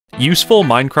Useful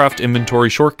Minecraft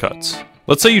inventory shortcuts.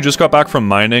 Let's say you just got back from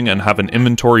mining and have an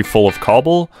inventory full of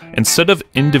cobble. Instead of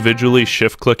individually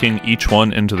shift-clicking each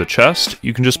one into the chest,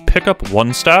 you can just pick up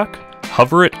one stack,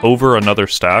 hover it over another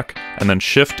stack, and then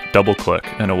shift double-click,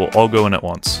 and it will all go in at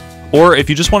once. Or if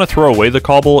you just want to throw away the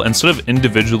cobble, instead of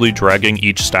individually dragging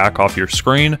each stack off your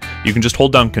screen, you can just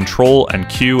hold down Control and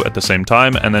Q at the same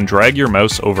time, and then drag your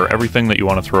mouse over everything that you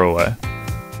want to throw away.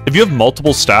 If you have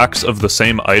multiple stacks of the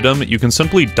same item, you can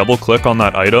simply double-click on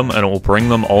that item and it will bring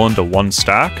them all into one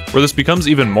stack. Where this becomes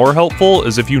even more helpful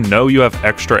is if you know you have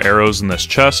extra arrows in this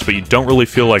chest, but you don't really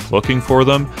feel like looking for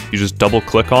them, you just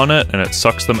double-click on it and it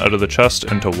sucks them out of the chest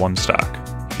into one stack.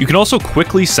 You can also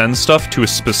quickly send stuff to a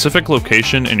specific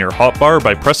location in your hotbar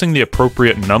by pressing the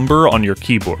appropriate number on your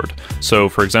keyboard. So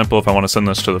for example, if I want to send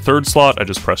this to the third slot, I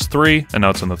just press 3, and now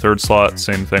it's in the third slot.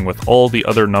 Same thing with all the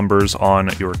other numbers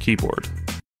on your keyboard.